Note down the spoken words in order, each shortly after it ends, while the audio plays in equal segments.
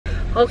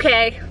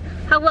Okay,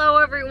 hello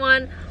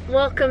everyone.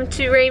 Welcome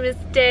to Raymas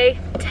Day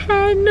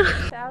 10. Mom,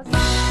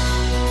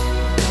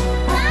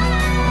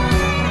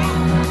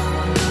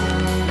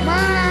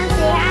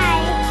 say hi.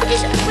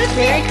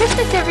 Merry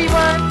Christmas,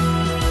 everyone.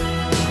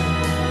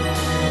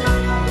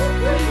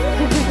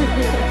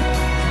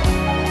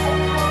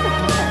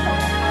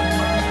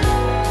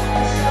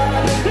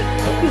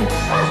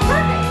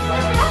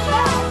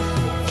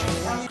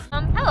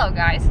 Hello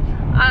guys.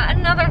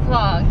 Another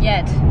vlog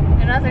yet.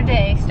 Another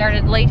day.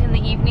 Started late in the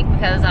evening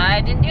because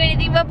I didn't do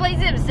anything but play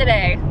Sims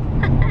today.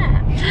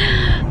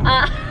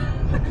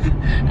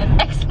 An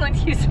excellent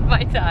use of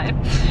my time.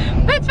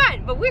 But it's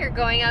fine, but we're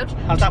going out.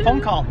 How's that phone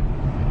call?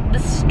 The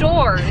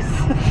stores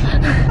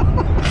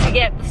to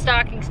get the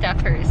stocking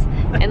stuffers.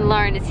 And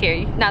Lauren is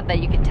here. Not that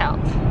you can tell.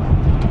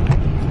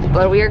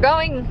 But we are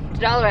going to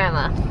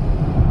Dollarama.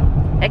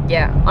 Heck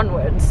yeah,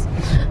 onwards.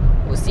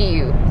 We'll see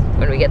you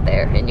when we get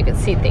there and you can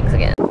see things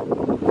again.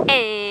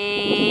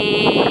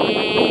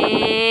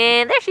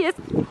 And there she is.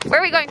 Where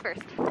are we going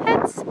first?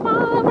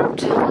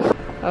 PetSmart.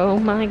 Oh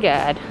my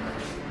god.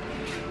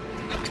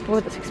 Oh,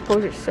 this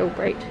exposure is so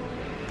bright.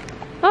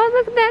 Oh,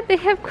 look at that. They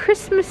have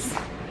Christmas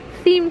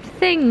themed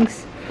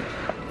things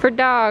for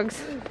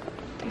dogs.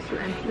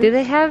 Do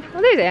they have?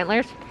 Oh, there's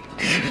antlers.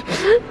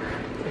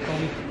 It's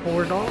only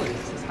 $4.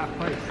 It's half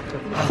price.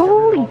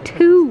 Holy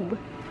tube.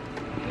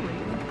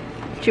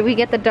 Should we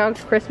get the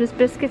dog's Christmas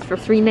biscuits for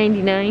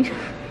 $3.99? You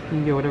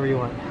can get whatever you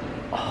want.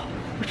 Oh,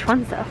 which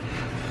ones though?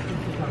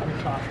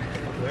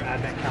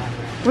 Advent calendar.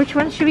 Which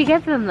ones should we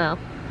get them though?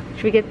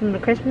 Should we get them the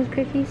Christmas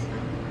cookies?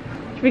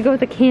 Should we go with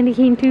the candy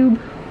cane tube?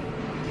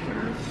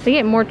 They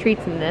get more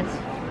treats than this.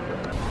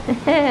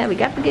 We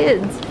got the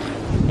goods.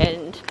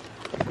 And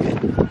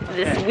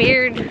this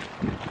weird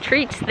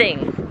treats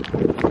thing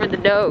for the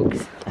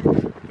dogs.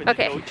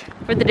 Okay,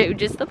 for the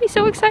doges. They'll be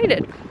so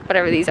excited.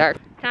 Whatever these are.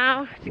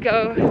 Now to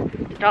go to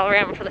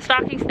Dollarama for the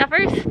stocking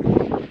stuffers,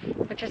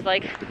 which is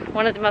like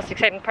one of the most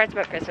exciting parts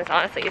about Christmas,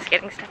 honestly, is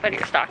getting stuff out of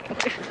your stocking.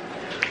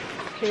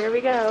 Here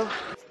we go.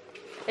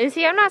 And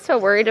see, I'm not so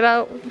worried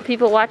about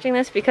people watching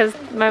this because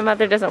my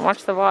mother doesn't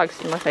watch the vlogs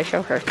unless I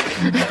show her.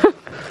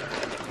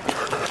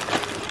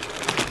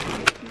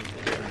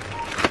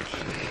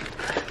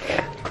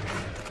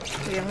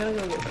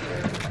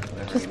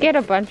 Just get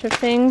a bunch of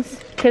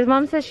things because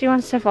Mom says she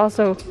wants stuff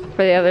also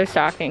for the other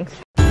stockings.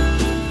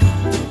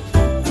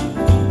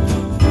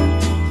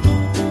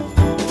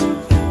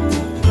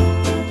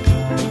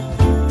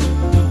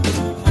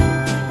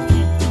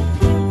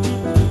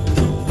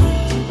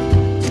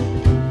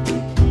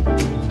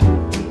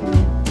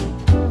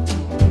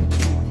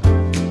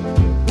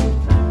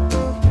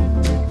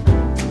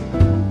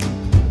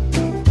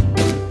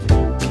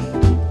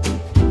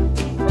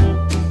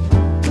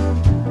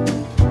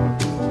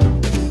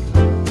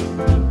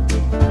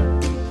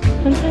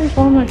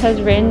 Walmart has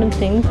random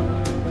things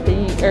that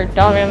you, or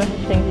Dollarama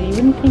has things that you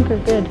wouldn't think are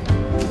good.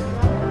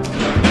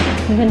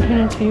 And then turn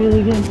out to be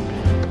really good.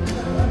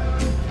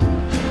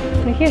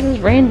 Like here's this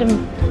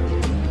random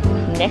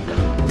neck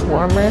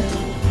warmer.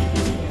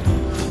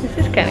 This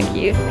is kind of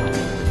cute.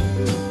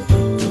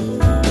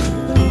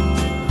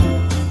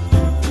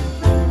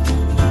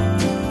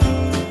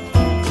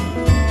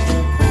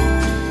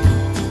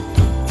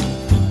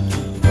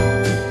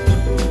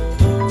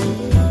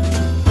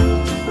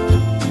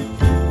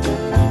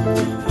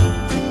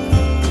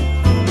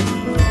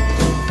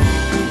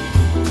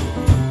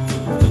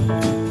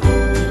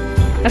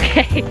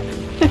 Okay,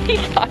 we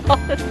got all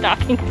the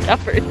stocking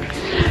stuffers.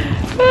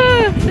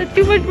 That's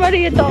too much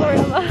money at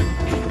Dollarama.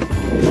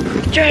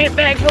 Giant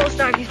bag full of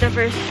stocking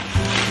stuffers.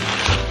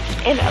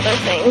 And other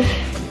things.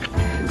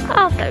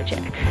 Also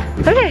check.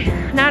 Okay,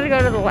 now to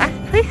go to the last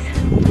place.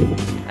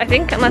 I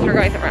think, unless we're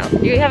going somewhere else.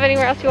 Do you have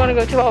anywhere else you want to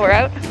go to while we're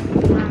out?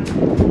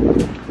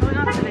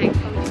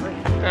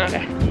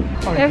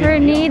 Okay. Ever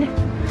need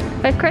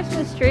a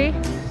Christmas tree?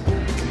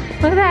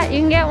 Look at that, you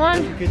can get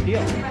one Good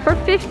deal. for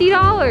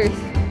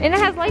 $50. And it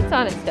has lights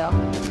on it still.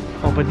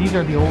 Oh, but these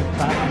are the old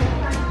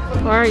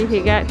fashioned. Or you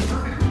could get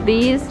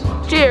these.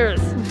 Cheers!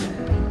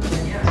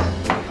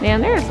 Man,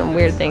 there are some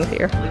weird things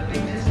here.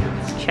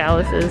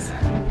 Chalices.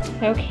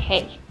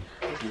 Okay.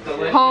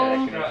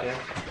 Home.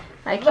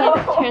 I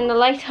can't turn the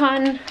light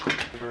on.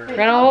 We're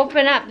gonna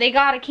open up. They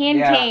got a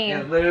candy cane. Yeah,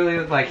 it literally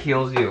like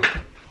heals you.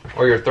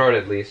 Or your throat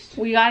at least.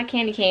 We got a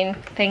candy cane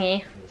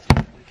thingy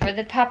for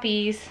the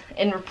puppies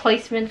in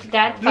replacement.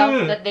 Dad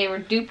felt that they were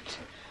duped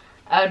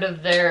out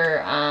of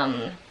their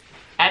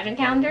advent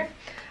calendar.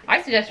 I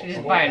suggested we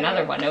just buy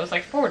another one. It was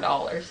like $4.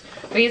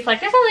 But he's like,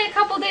 there's only a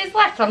couple days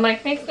left. I'm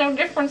like, makes no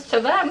difference to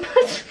them.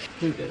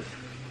 Who did?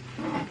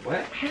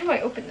 What? How do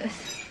I open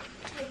this?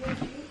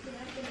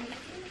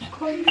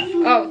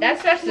 Oh,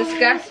 that's just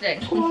disgusting.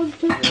 No,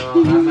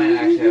 I might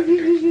actually have to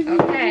drink.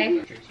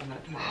 Okay.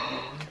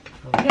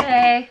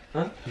 Okay.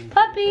 Huh?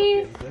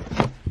 Puppies.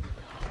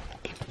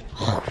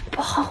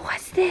 Oh,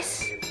 what's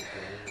this?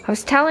 I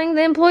was telling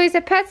the employees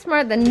at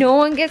PetSmart that no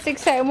one gets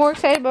more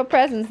excited about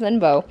presents than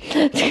Bo.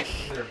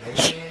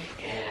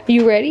 Are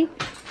you ready?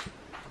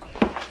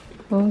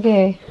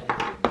 Okay.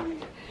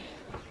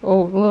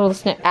 Oh, little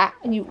snack. Ah,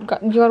 you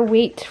gotta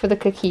wait for the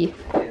cookie.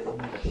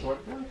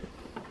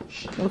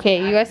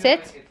 Okay, you gotta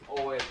sit.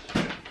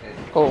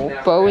 Oh,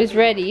 Bo is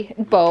ready.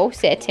 Bo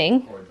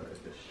sitting.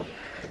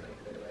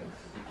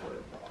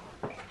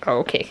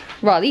 Okay,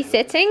 Raleigh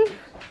sitting.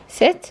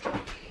 Sit.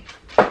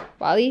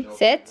 Raleigh,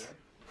 sit.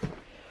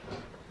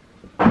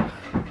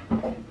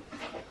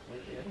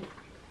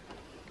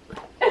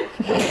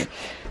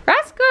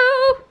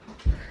 Roscoe!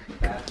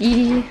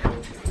 Cookie.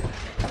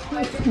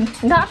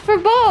 Not for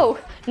Bo!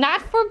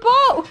 Not for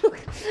Bo!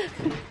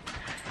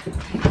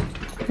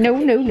 No,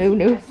 no, no,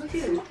 no.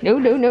 No,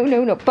 no, no,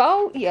 no, no.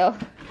 Bo, yeah.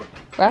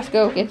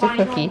 Roscoe, get the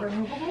cookie.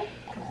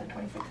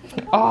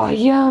 Oh,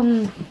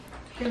 yum.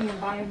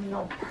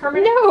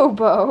 No,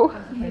 Bo.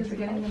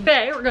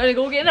 Okay, we're gonna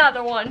go get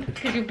another one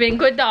because you've been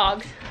good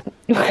dogs.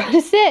 You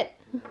gotta sit.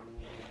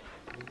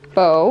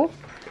 Bo,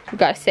 you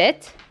gotta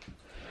sit.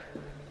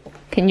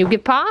 Can you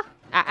give paw?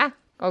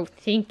 Oh,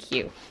 thank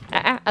you.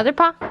 Other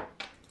paw.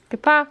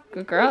 Good paw.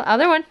 Good girl.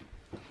 Other one.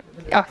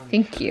 Oh,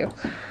 thank you.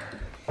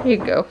 Here you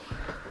go.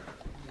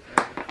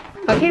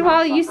 Okay,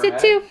 well, you sit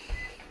too.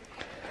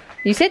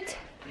 You sit.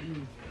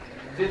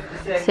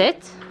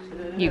 Sit.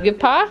 You give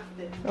paw.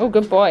 Oh,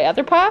 good boy.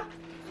 Other paw.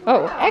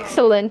 Oh,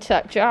 excellent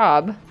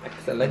job.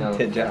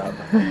 Excellent job.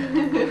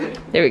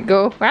 There we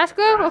go.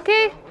 Roscoe,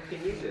 okay?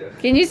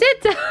 Can you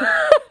sit?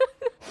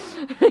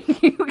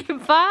 You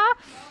give paw.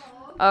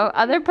 Oh,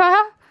 other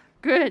paw.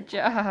 Good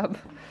job.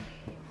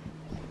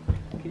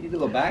 Can you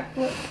do a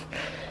backflip?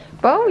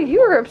 Bo,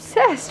 you are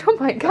obsessed. Oh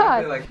my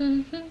god.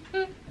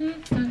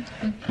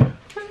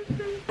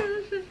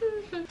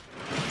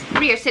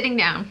 We are sitting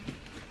down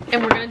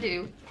and we're gonna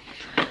do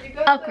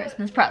a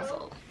Christmas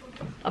puzzle.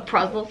 A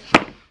puzzle.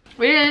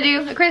 We're gonna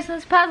do a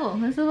Christmas puzzle.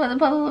 This is what the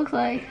puzzle looks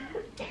like.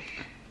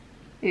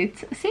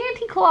 It's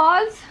Santa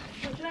Claus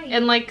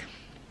and like,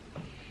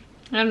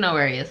 I don't know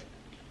where he is.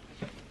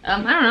 I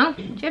don't know,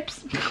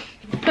 chips.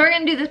 So we're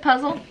gonna do this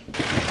puzzle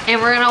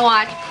and we're gonna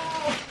watch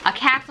A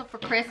Castle for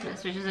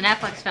Christmas, which is a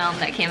Netflix film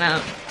that came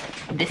out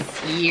this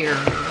year.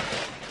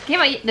 Came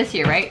out this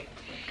year, right?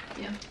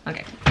 Yeah.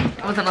 Okay.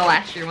 It wasn't the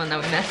last year one that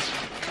we missed.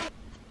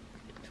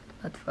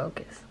 Let's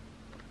focus.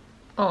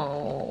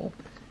 Oh,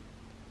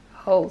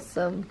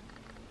 wholesome.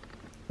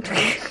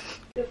 Okay.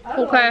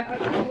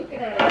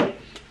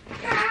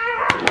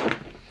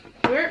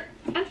 Where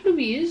are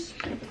Louise?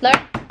 Look.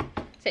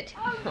 Sit.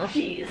 Oh,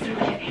 jeez.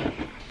 Okay.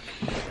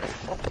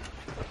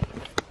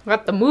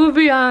 Got the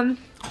movie on.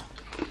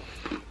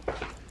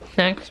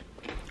 Snacks.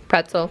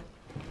 Pretzel.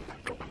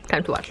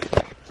 Time to watch.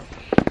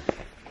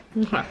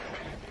 Okay.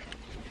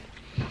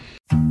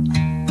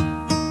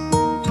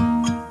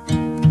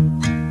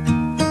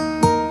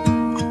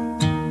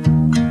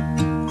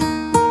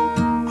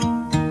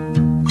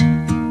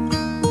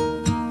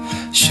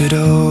 Should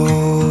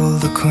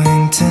old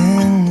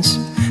acquaintance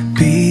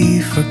be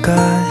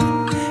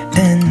forgot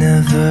and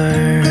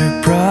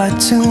never brought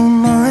to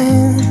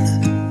mind?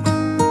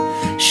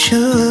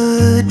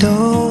 Should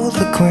old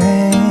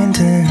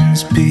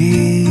acquaintance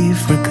be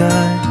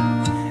forgot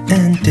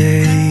and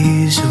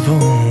days of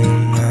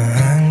old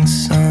lang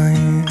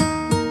syne?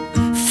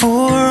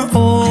 For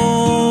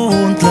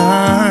old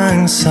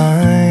lang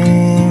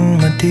syne,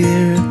 my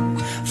dear,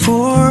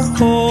 for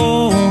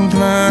old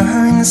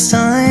lang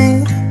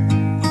syne,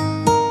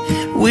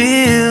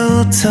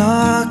 we'll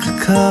talk a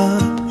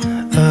cup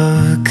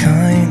of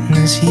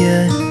kindness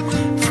yet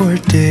for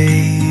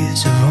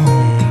days of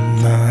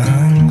old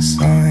lang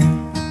syne.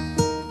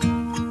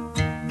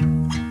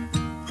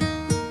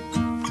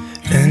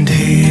 And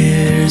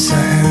here's a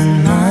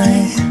hand,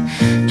 my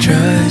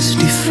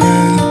trusty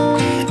friend,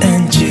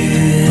 and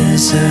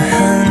here's a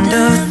hand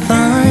of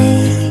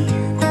thine.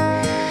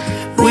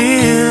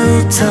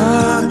 We'll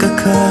talk a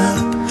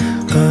cup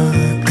of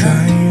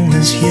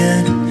kindness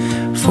yet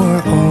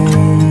for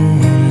old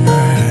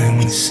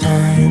lang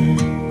syne.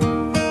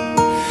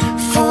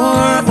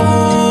 For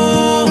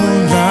old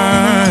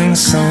lang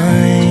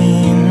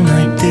syne,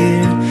 my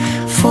dear,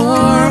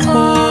 for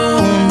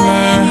old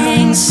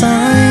lang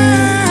syne,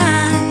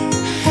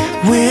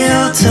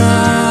 we'll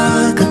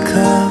talk a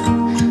cup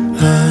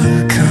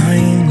of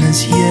kindness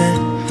yet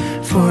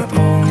for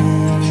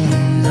old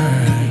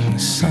lang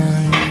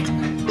syne.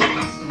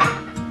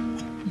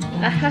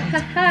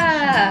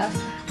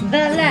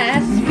 The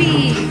last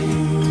speech.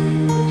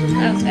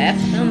 That was fast.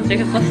 That almost took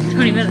us less than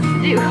 20 minutes to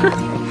do.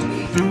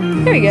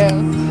 Here we go.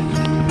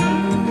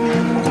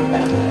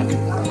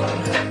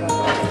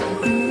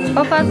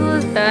 Our puzzle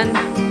is done.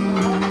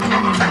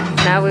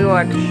 Now we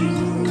watch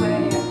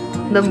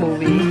the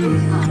movie.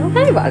 Oh,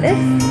 hi,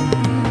 Wallace.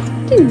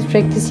 Didn't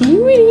expect to see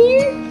you in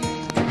here.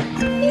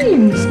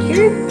 You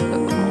scared?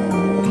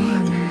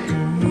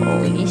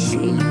 Oh, you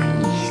sleepy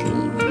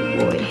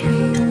boy.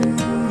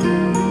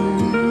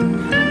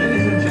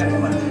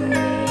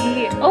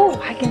 Oh,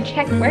 I can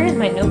check. Where is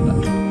my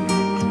notebook?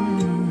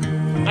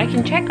 I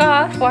can check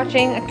off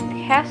watching A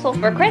Castle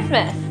for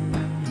Christmas.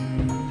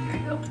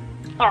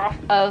 Off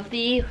of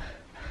the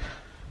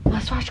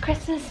must watch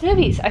Christmas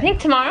movies. I think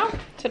tomorrow.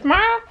 So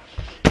tomorrow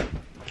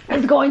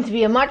It's going to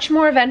be a much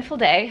more eventful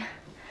day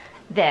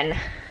than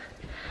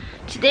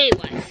today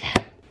was.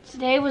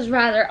 Today was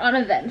rather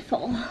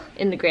uneventful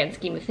in the grand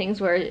scheme of things,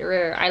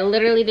 where I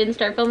literally didn't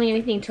start filming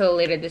anything until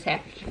late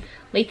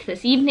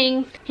this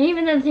evening. And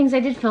even though the things I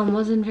did film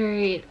wasn't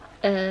very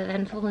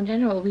eventful in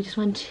general, we just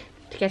went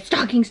to get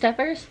stocking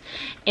stuffers,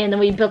 and then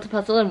we built a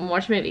puzzle and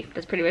watched a movie.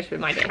 That's pretty much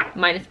been my day,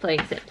 minus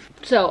playing Sims.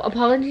 So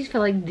apologies for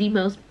like the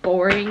most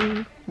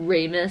boring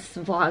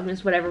Raymas,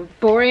 Vlogmas, whatever,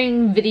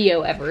 boring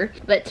video ever.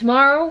 But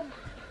tomorrow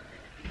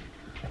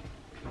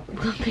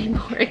will be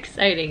more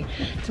exciting.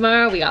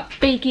 Tomorrow we got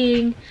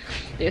baking.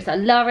 There's a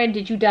Lauren,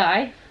 did you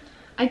die?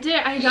 I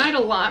did. I died a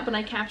lot, but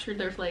I captured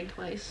their flag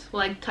twice.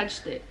 Well, I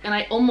touched it, and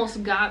I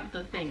almost got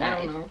the thing.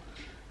 I don't know.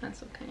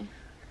 That's okay.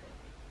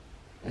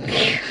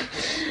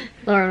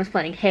 Lauren was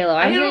playing Halo.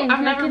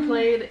 I've never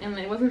played, and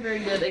it wasn't very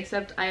good,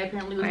 except I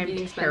apparently was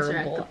beating Spencer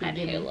at the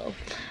Halo.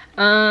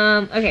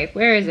 Okay,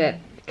 where is it?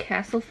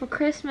 Castle for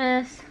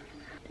Christmas.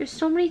 There's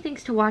so many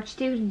things to watch,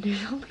 dude, and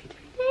there's only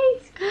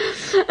 3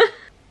 days.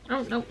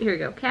 Oh, no, here we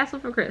go. Castle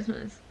for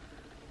Christmas.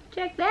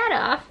 Check that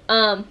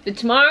off. But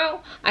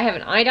tomorrow, I have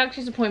an eye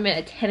doctor's appointment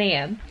at 10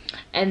 a.m.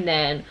 And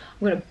then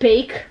I'm gonna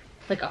bake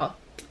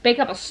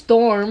up a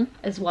storm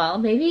as well.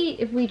 Maybe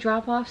if we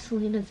drop off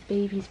Selena's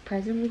baby's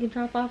present, we can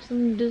drop off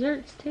some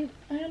desserts too.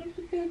 I have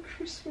to go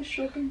Christmas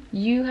shopping.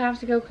 You have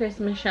to go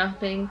Christmas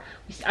shopping.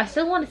 I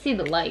still want to see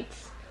the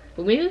lights,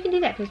 but maybe we can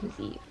do that Christmas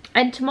Eve.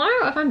 And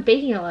tomorrow, if I'm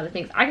baking a lot of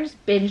things, I can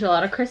just binge a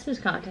lot of Christmas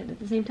content at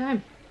the same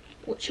time.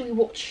 What should we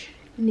watch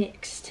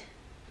next?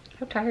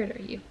 How tired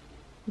are you?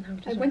 No,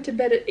 I went to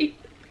bed at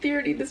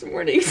 8:30 this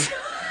morning, so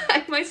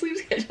my sleep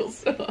schedule's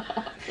so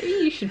off.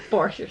 Maybe you should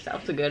force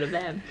yourself to go to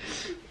bed.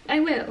 I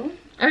will.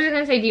 I was just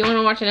gonna say, do you want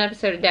to watch an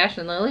episode of Dash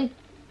and Lily?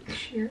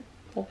 Sure.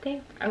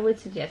 Okay. I would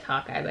suggest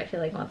Hawkeye, but I feel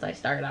like once I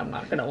start, I'm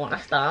not gonna want to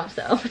stop,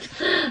 so.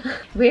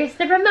 Where's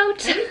the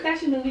remote? I think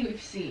Dash and Lily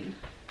we've seen.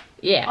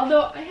 Yeah.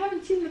 Although, I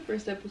haven't seen the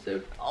first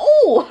episode.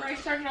 Oh! I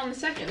started on the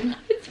second.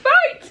 It's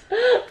right!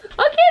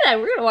 Okay then,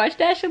 we're gonna watch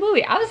Dash and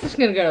Lily. I was just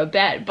gonna go to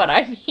bed, but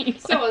I mean...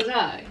 So was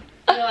I.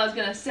 Well, I was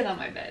gonna sit on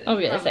my bed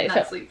and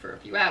not sleep for a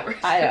few hours.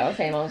 I know,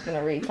 same. I was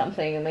gonna read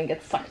something and then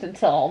get sucked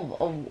into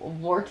a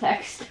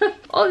vortex.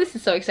 Oh, this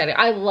is so exciting.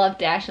 I love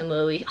Dash and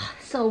Lily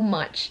so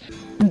much.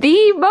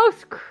 The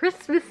most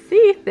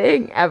Christmassy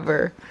thing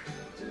ever.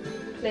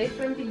 Play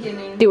from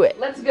beginning. Do it.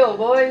 Let's go,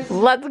 boys.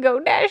 Let's go,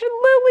 Dash and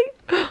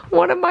Lily.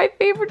 One of my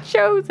favorite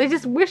shows. I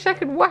just wish I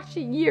could watch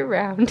it year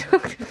round.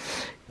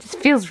 Just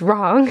feels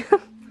wrong.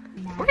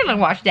 We're gonna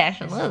watch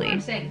Dash and Lily. I'm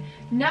saying.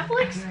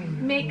 Netflix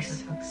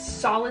makes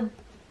solid.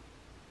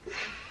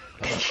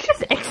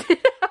 Just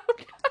exit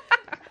out.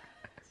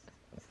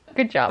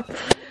 Good job.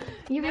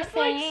 You were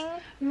saying?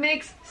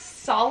 Makes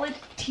solid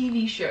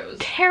TV shows.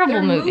 Terrible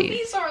their movies.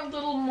 Movies are a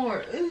little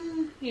more,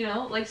 you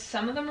know, like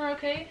some of them are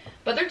okay,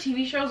 but their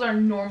TV shows are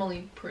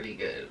normally pretty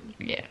good.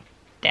 Yeah.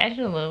 Dash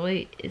and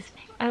Lily is.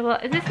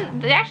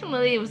 Dash and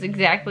Lily was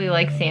exactly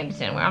like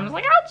Sanditon, where I was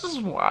like, I'll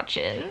just watch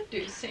it.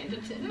 Dude,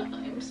 Sanditon,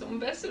 I am so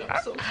invested.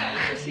 I'm so excited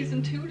for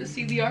season 2 to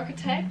see the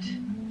architect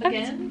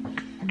again.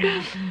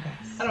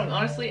 I don't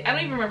honestly. I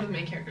don't even remember the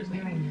main character's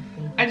name.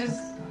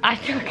 I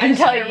couldn't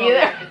tell you either.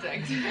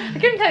 I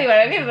couldn't tell you what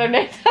any of their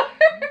names are.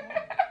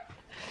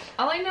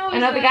 All I know is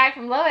another guy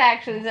from Low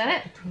actually is in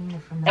it.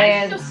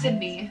 I know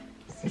Sydney.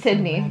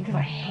 Sydney, because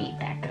I hate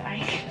that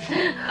guy.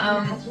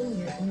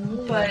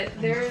 But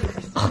there's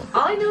all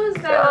I know is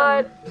that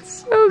God,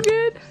 so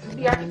good.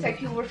 the architect,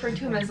 people refer to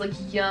him as like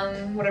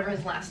young, whatever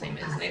his last name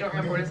is, and they don't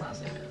remember what his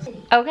last name is.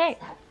 Okay.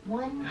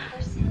 We're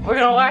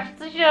gonna watch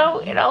the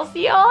show and I'll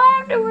see y'all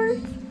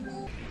afterwards.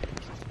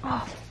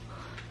 Oh,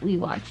 we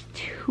watched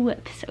 2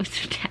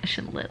 episodes of Dash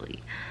and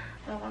Lily.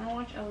 I want to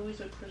watch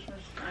Eloise at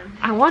Christmas time.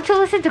 I want to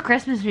listen to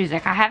Christmas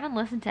music. I haven't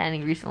listened to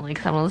any recently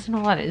because I'm gonna listen to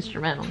a lot of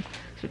instrumental. So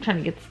we're trying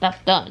to get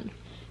stuff done.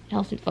 It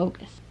helps me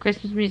focus.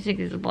 Christmas music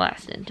is a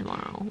blast in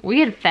tomorrow. We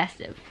get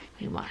festive.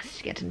 We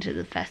must get into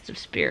the festive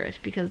spirit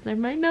because there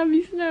might not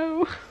be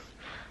snow.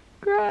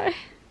 Cry.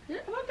 Yeah,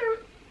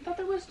 I thought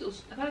there was still.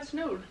 I thought it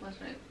snowed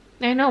last night.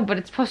 I know, but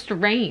it's supposed to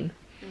rain.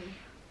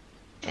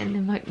 And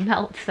it might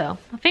melt, so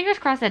fingers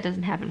crossed that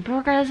doesn't happen. But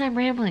regardless, I'm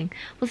rambling.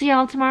 We'll see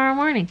y'all tomorrow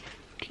morning.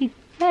 Okay,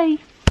 bye.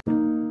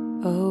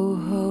 Oh,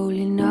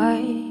 holy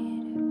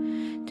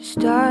night, the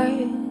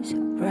stars are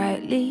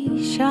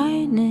brightly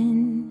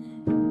shining.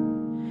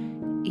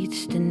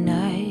 It's the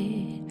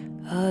night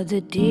of the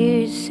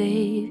dear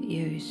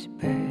Savior's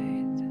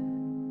birth.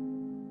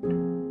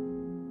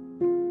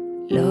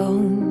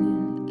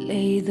 Long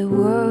lay the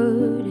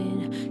world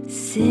in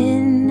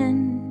sin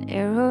and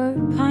error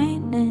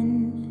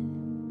pining,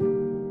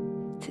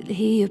 till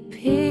he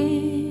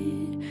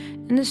appeared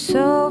and the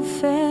soul